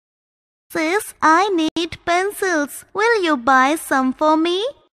Sis, I need pencils. Will you buy some for me?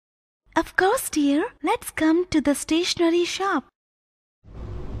 Of course, dear. Let's come to the stationery shop.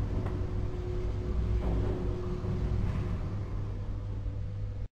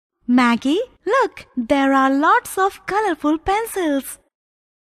 Maggie, look, there are lots of colorful pencils.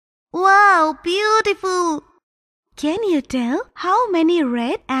 Wow, beautiful! Can you tell how many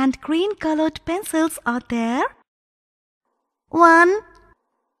red and green colored pencils are there? 1,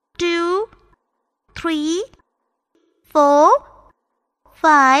 2, 3, 4,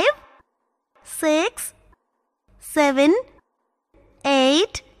 5, 6, 7,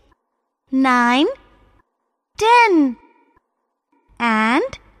 8, 9, 10.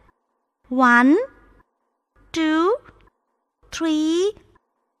 And 1, 2, 3,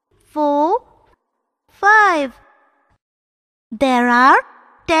 4, 5. There are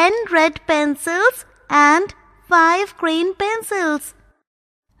 10 red pencils and 5 green pencils.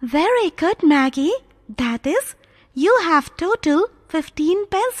 Very good, Maggie. That is, you have total 15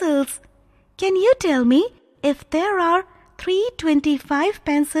 pencils. Can you tell me if there are 325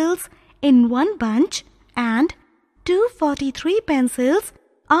 pencils in one bunch and 243 pencils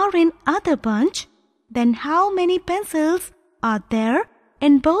are in other bunch, then how many pencils are there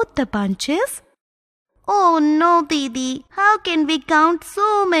in both the bunches? Oh no, Didi. How can we count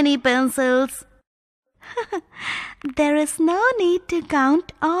so many pencils? There is no need to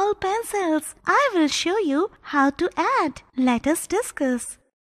count all pencils. I will show you how to add. Let us discuss.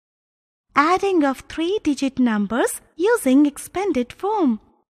 Adding of 3-digit numbers using expanded form.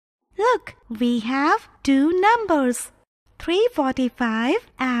 Look, we have two numbers, 345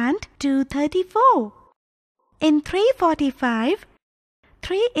 and 234. In 345,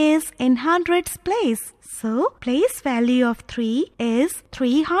 3 is in hundreds place, so place value of 3 is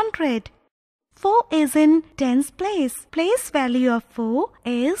 300. 4 is in tens place, place value of 4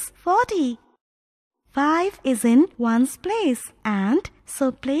 is 40. 5 is in ones place, and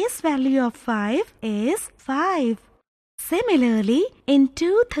so place value of 5 is 5. Similarly, in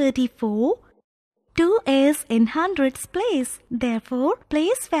 234, 2 is in hundreds place, therefore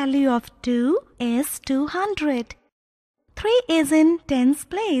place value of 2 is 200. 3 is in tens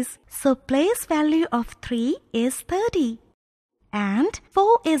place, so place value of 3 is 30. And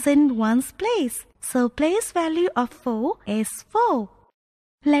 4 is in ones place, so place value of 4 is 4.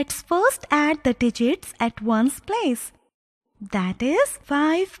 Let's first add the digits at ones place. That is,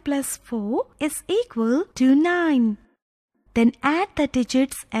 5 plus 4 is equal to 9. Then add the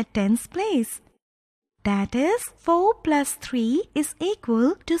digits at tens place. That is, 4 plus 3 is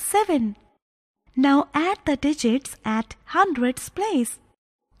equal to 7. Now add the digits at hundreds place.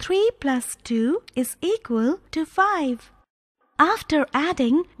 3 plus 2 is equal to 5. After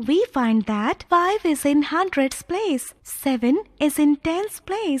adding, we find that 5 is in hundreds place, 7 is in tens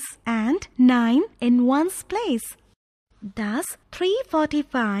place, and 9 in ones place. Thus,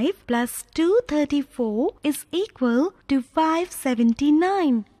 345 plus 234 is equal to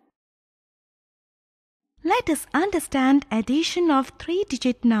 579. Let us understand addition of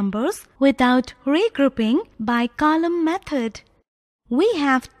 3-digit numbers without regrouping by column method. We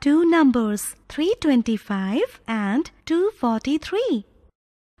have two numbers, 325 and 243.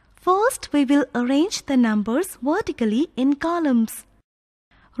 First, we will arrange the numbers vertically in columns.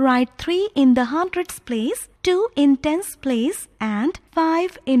 Write 3 in the hundreds place, 2 in tens place, and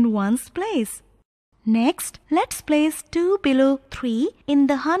 5 in ones place. Next, let's place 2 below 3 in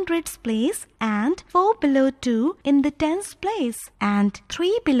the hundreds place and 4 below 2 in the tens place and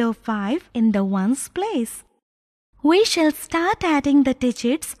 3 below 5 in the ones place. We shall start adding the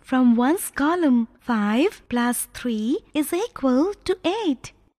digits from ones column. 5 plus 3 is equal to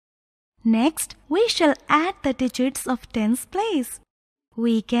 8. Next, we shall add the digits of tens place.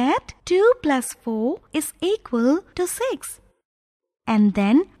 We get 2 plus 4 is equal to 6. And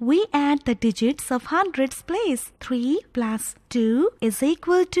then we add the digits of hundreds place. 3 plus 2 is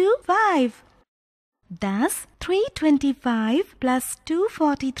equal to 5. Thus, 325 plus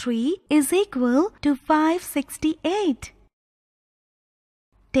 243 is equal to 568.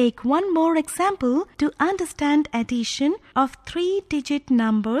 Take one more example to understand addition of 3-digit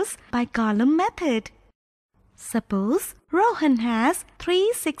numbers by column method. Suppose Rohan has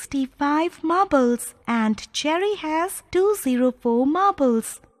 365 marbles and Cherry has 204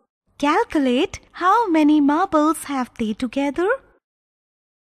 marbles. Calculate how many marbles have they together.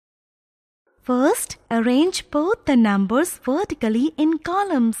 First, arrange both the numbers vertically in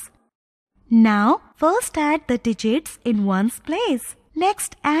columns. Now, first add the digits in ones place.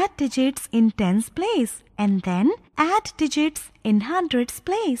 Next, add digits in tens place. And then add digits in hundreds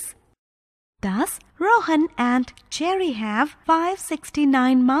place. Thus, Rohan and Cherry have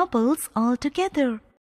 569 marbles altogether.